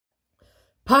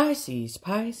Pisces,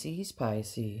 Pisces,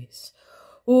 Pisces.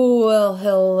 Well,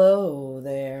 hello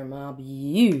there, my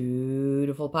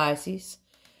beautiful Pisces.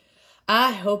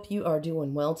 I hope you are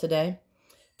doing well today.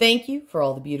 Thank you for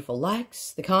all the beautiful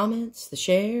likes, the comments, the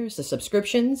shares, the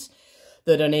subscriptions,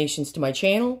 the donations to my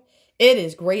channel. It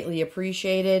is greatly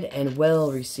appreciated and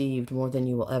well received, more than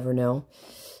you will ever know.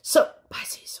 So,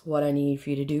 Pisces, what I need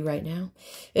for you to do right now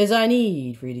is I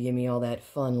need for you to give me all that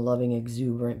fun, loving,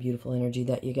 exuberant, beautiful energy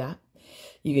that you got.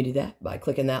 You can do that by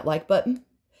clicking that like button.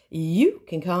 You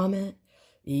can comment.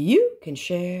 You can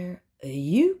share.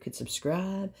 You can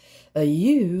subscribe.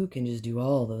 You can just do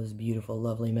all those beautiful,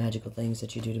 lovely, magical things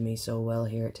that you do to me so well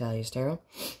here at Talia's Tarot.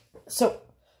 So,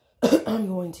 I'm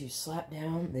going to slap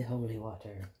down the holy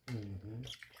water.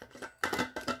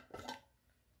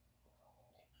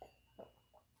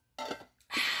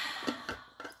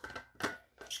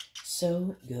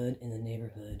 So good in the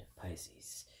neighborhood,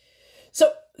 Pisces.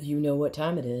 So, you know what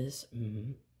time it is.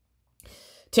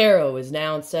 Tarot is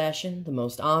now in session. The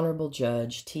most honorable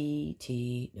judge,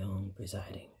 T. Dong,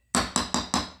 presiding.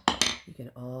 You can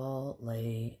all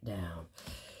lay down.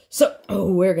 So,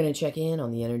 we're going to check in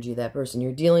on the energy of that person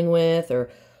you're dealing with, or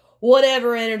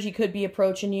whatever energy could be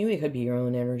approaching you. It could be your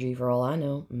own energy for all I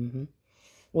know.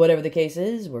 Whatever the case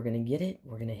is, we're going to get it,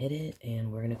 we're going to hit it,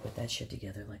 and we're going to put that shit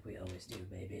together like we always do,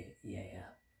 baby. Yeah.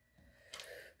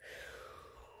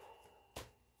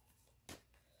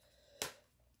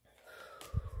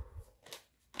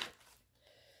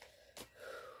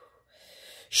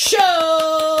 Show!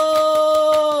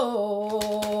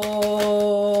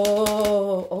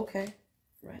 Okay.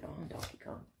 Right on, Donkey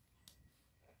Kong.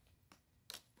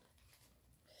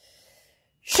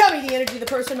 Show me the energy of the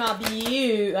person, my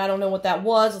beauty. I don't know what that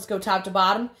was. Let's go top to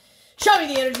bottom. Show me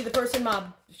the energy of the person, my...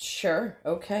 Sure.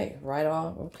 Okay. Right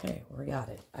on. Okay. We got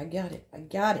it. I got it.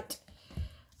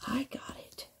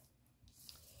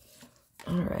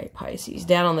 All right, Pisces.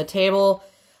 Down on the table...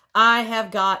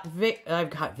 I've got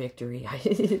victory.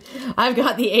 I've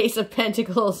got the Ace of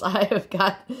Pentacles.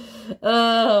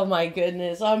 Oh my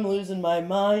goodness. I'm losing my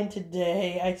mind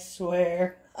today. I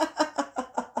swear.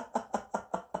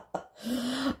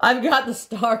 I've got the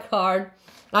Star card.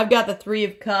 I've got the Three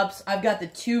of Cups. I've got the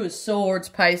Two of Swords,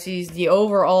 Pisces. The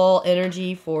overall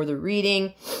energy for the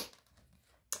reading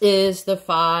is the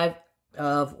Five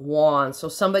of Wands. So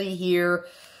somebody here...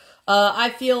 I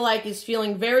feel like is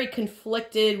feeling very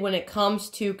conflicted when it comes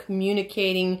to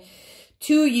communicating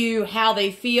to you how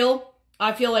they feel.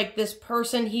 I feel like this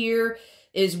person here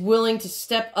is willing to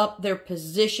step up their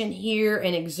position here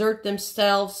and exert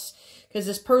themselves, because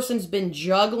this person's been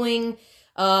juggling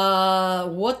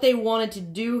what they wanted to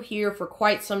do here for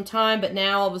quite some time, but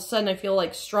now all of a sudden I feel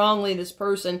like strongly this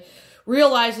person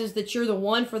realizes that you're the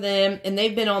one for them, and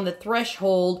they've been on the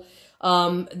threshold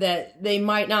that they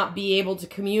might not be able to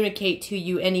communicate to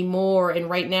you anymore. And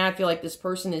right now I feel like this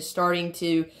person is starting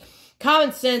to,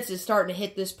 common sense is starting to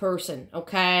hit this person,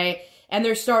 okay? And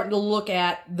they're starting to look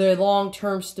at the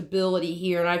long-term stability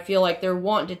here. And I feel like they're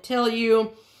wanting to tell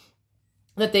you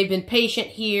that they've been patient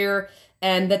here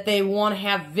and that they want to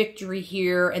have victory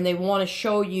here, and they want to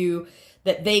show you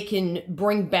that they can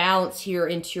bring balance here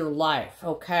into your life,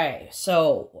 okay?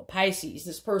 So, Pisces,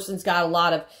 this person's got a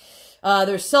lot of...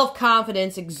 there's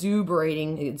self-confidence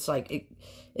exuberating. It's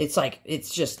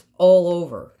just all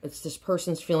over. It's this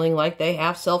person's feeling like they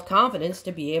have self-confidence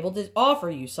to be able to offer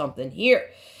you something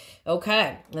here.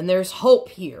 Okay. And there's hope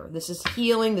here. This is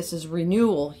healing. This is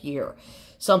renewal here.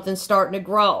 Something's starting to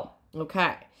grow.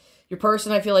 Okay. Your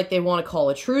person, I feel like they want to call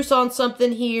a truce on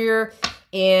something here.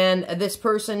 And this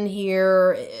person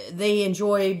here, they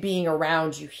enjoy being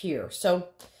around you here. So...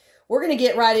 we're going to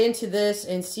get right into this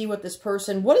and see what this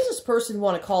person... what does this person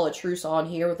want to call a truce on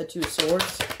here with the Two of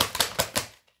Swords?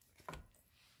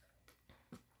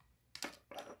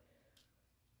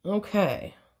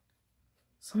 Okay.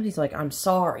 Somebody's like, I'm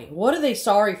sorry. What are they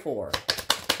sorry for?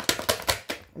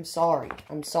 I'm sorry.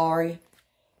 I'm sorry.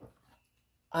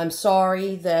 I'm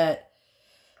sorry that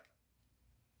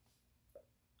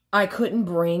I couldn't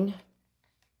bring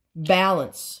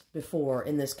balance before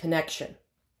in this connection.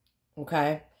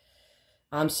 Okay?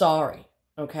 I'm sorry,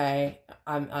 okay?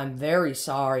 I'm very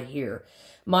sorry here.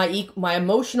 My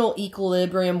emotional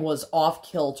equilibrium was off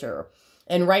kilter.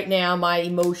 And right now, my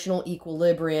emotional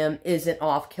equilibrium isn't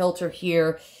off kilter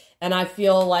here. And I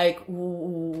feel like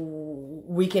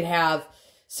we could have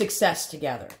success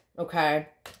together, okay?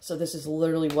 So this is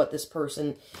literally what this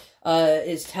person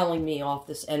is telling me off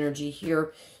this energy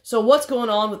here. So what's going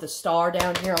on with the Star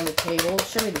down here on the table?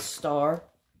 Show me the Star.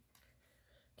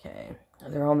 Okay.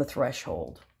 They're on the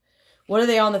threshold. What are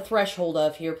they on the threshold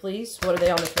of here, please? What are they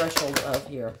on the threshold of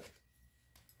here?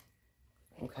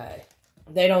 Okay.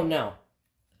 They don't know.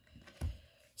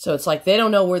 So it's like they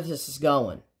don't know where this is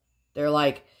going. They're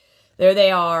like, there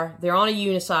they are. They're on a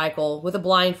unicycle with a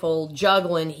blindfold,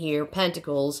 juggling here,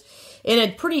 pentacles, in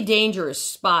a pretty dangerous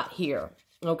spot here.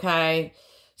 Okay?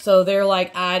 So they're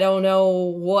like, I don't know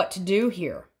what to do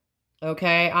here.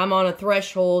 Okay? I'm on a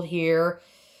threshold here,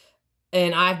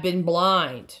 and I've been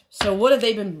blind. So what have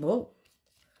they been... Whoa.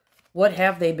 What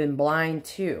have they been blind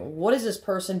to? What has this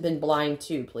person been blind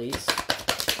to, please?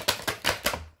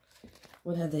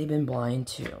 What have they been blind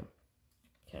to?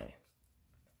 Okay.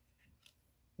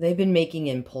 They've been making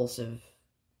impulsive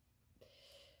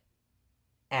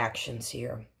actions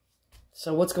here.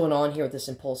 So what's going on here with this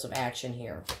impulsive action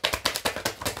here?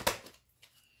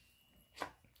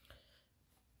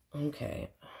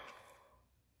 Okay.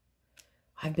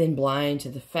 I've been blind to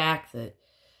the fact that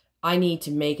I need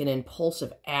to make an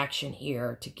impulsive action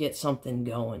here to get something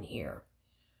going here.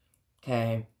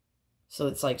 Okay. So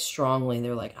it's like strongly,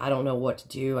 they're like, I don't know what to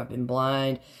do. I've been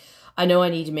blind. I know I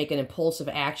need to make an impulsive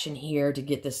action here to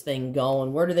get this thing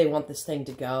going. Where do they want this thing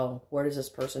to go? Where does this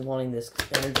person wanting this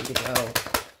energy to go?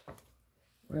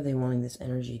 Where are they wanting this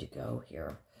energy to go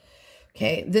here?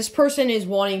 Okay. This person is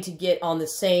wanting to get on the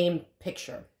same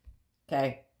picture.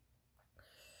 Okay.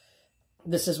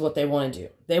 This is what they want to do.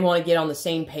 They want to get on the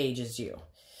same page as you.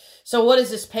 So what is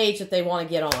this page that they want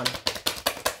to get on?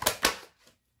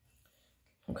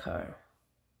 Okay.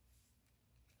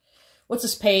 What's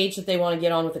this page that they want to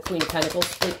get on with the Queen of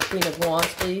Pentacles? Queen of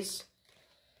Wands, please.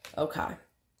 Okay.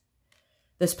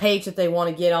 This page that they want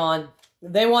to get on,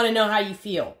 they want to know how you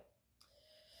feel.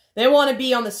 They want to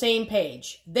be on the same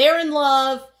page. They're in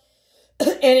love,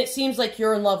 and it seems like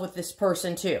you're in love with this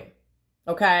person too.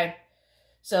 Okay?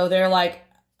 So they're like,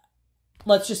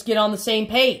 let's just get on the same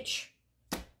page.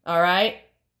 All right?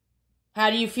 How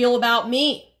do you feel about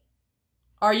me?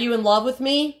 Are you in love with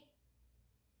me?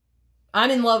 I'm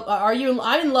in love.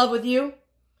 I'm in love with you.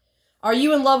 Are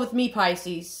you in love with me,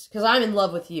 Pisces? Because I'm in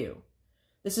love with you.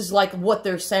 This is like what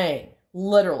they're saying.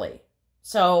 Literally.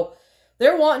 So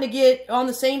they're wanting to get on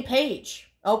the same page.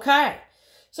 Okay.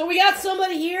 So we got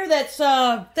somebody here that's,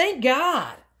 thank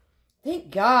God.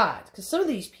 Thank God. Because some of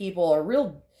these people are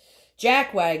real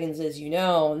jackwagons, as you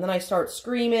know. And then I start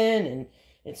screaming and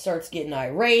it starts getting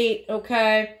irate.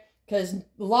 Okay. Because a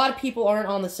lot of people aren't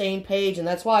on the same page. And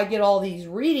that's why I get all these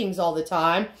readings all the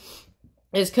time.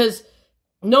 Is because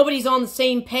nobody's on the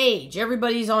same page.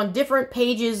 Everybody's on different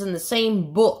pages in the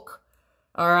same book.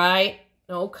 All right?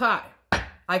 Okay.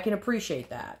 I can appreciate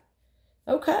that.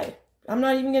 Okay. I'm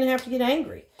not even going to have to get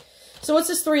angry. So what's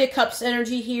this Three of Cups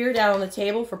energy here down on the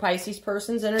table for Pisces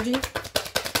person's energy?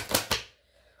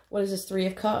 What is this Three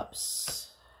of Cups?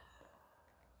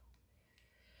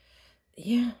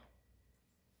 Yeah.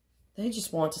 They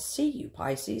just want to see you,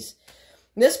 Pisces.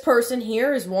 This person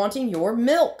here is wanting your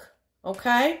milk.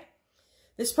 Okay?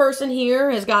 This person here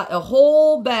has got a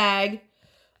whole bag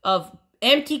of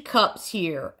empty cups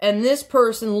here. And this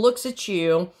person looks at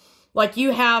you like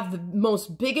you have the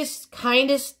most biggest,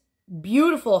 kindest,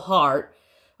 beautiful heart.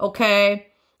 Okay?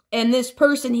 And this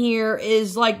person here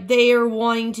is like they are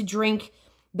wanting to drink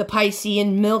the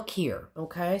Piscean milk here.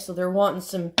 Okay? So they're wanting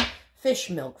some fish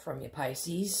milk from you,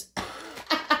 Pisces.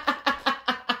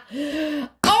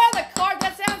 Oh, the card,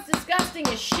 that sounds disgusting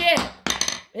as shit.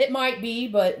 It might be,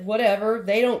 but whatever.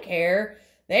 They don't care.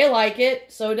 They like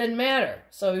it, so it doesn't matter.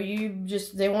 So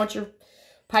they want your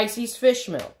Pisces fish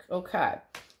milk. Okay.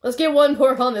 Let's get one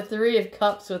more on the Three of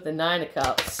Cups with the Nine of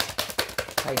Cups.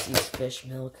 Pisces fish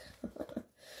milk.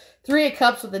 Three of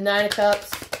Cups with the Nine of Cups.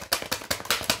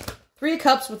 Three of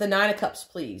Cups with the Nine of Cups,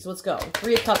 please. Let's go.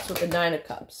 Three of Cups with the Nine of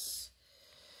Cups.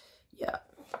 Yeah.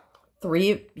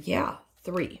 Three.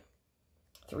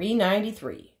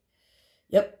 393.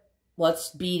 Yep. Let's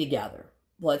be together.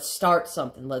 Let's start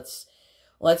something. Let's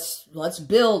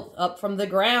build up from the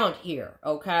ground here,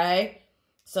 okay?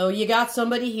 So you got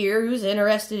somebody here who's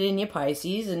interested in you,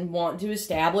 Pisces, and want to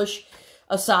establish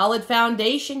a solid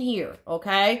foundation here,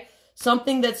 okay?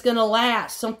 Something that's going to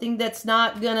last, something that's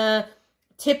not going to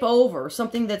tip over,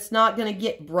 something that's not going to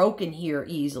get broken here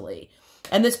easily.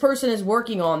 And this person is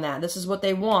working on that. This is what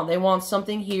they want. They want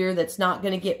something here that's not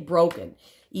going to get broken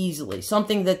easily.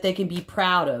 Something that they can be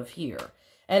proud of here.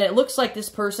 And it looks like this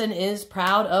person is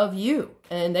proud of you.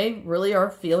 And they really are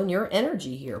feeling your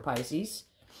energy here, Pisces.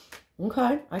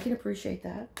 Okay. I can appreciate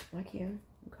that. I can.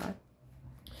 Okay.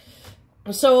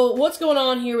 So what's going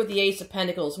on here with the Ace of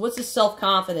Pentacles? What's the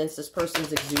self-confidence this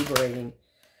person's exuberating?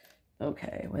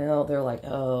 Okay. Well, they're like,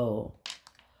 oh.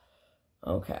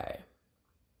 Okay.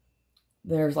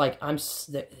 There's like,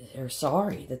 they're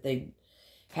sorry that they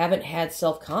haven't had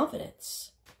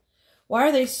self-confidence. Why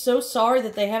are they so sorry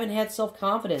that they haven't had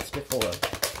self-confidence before?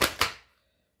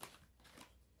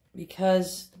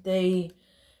 Because they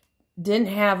didn't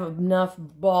have enough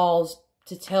balls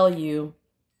to tell you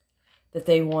that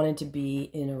they wanted to be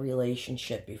in a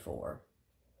relationship before.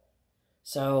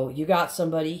 So you got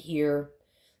somebody here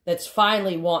that's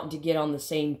finally wanting to get on the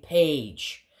same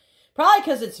page. Probably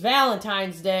because it's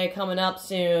Valentine's Day coming up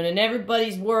soon and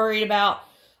everybody's worried about,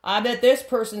 I bet this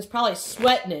person's probably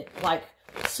sweating it, like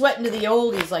sweating to the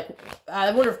oldies. Like,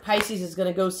 I wonder if Pisces is going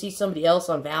to go see somebody else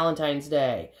on Valentine's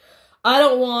Day. I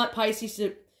don't want Pisces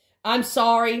to, I'm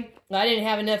sorry, I didn't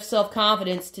have enough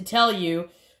self-confidence to tell you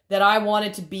that I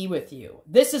wanted to be with you.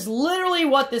 This is literally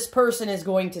what this person is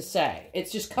going to say.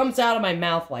 It just comes out of my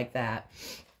mouth like that.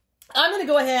 I'm going to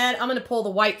go ahead, I'm going to pull the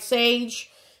white sage,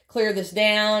 clear this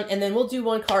down, and then we'll do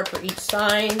one card for each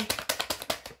sign.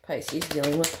 Pisces,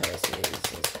 dealing with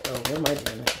Pisces. Oh, what am I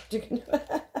doing?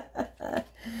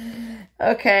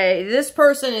 Okay, this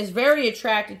person is very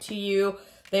attracted to you.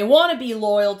 They want to be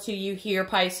loyal to you here,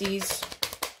 Pisces.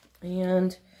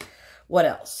 And what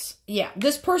else? Yeah,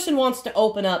 this person wants to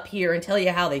open up here and tell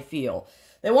you how they feel.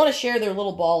 They want to share their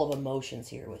little ball of emotions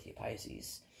here with you,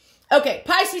 Pisces. Okay,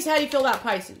 Pisces, how do you feel about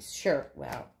Pisces? Sure,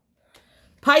 wow.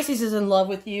 Pisces is in love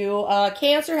with you.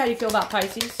 Cancer, how do you feel about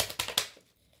Pisces?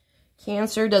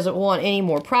 Cancer doesn't want any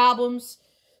more problems.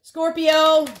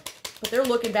 Scorpio, but they're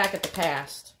looking back at the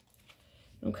past.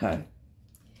 Okay.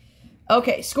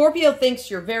 Okay, Scorpio thinks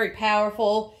you're very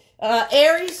powerful.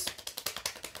 Aries.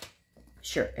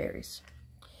 Sure, Aries.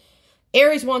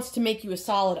 Aries wants to make you a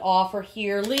solid offer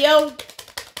here. Leo.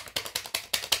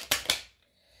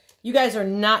 You guys are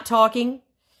not talking.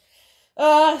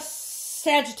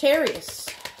 Sagittarius.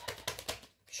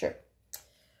 Sure.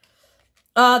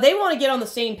 They want to get on the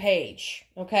same page.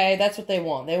 Okay, that's what they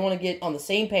want. They want to get on the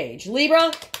same page.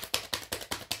 Libra.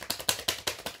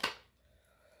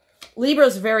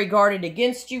 Libra's very guarded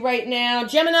against you right now.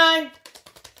 Gemini.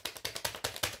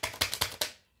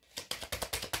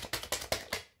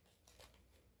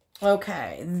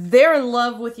 Okay, they're in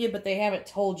love with you, but they haven't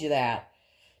told you that.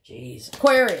 Jeez.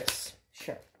 Aquarius.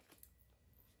 Sure.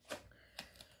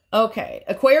 Okay,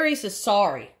 Aquarius is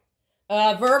sorry.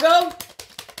 Virgo.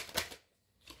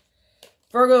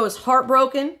 Virgo is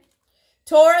heartbroken.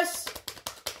 Taurus.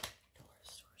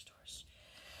 Taurus.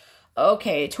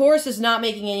 Okay, Taurus is not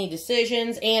making any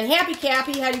decisions. And Happy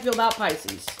Cappy, how do you feel about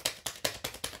Pisces?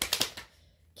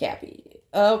 Cappy.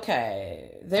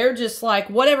 Okay, they're just like,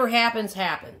 whatever happens,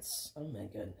 happens. Oh my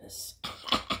goodness.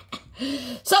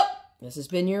 So, this has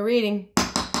been your reading.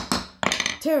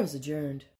 Tarot's adjourned.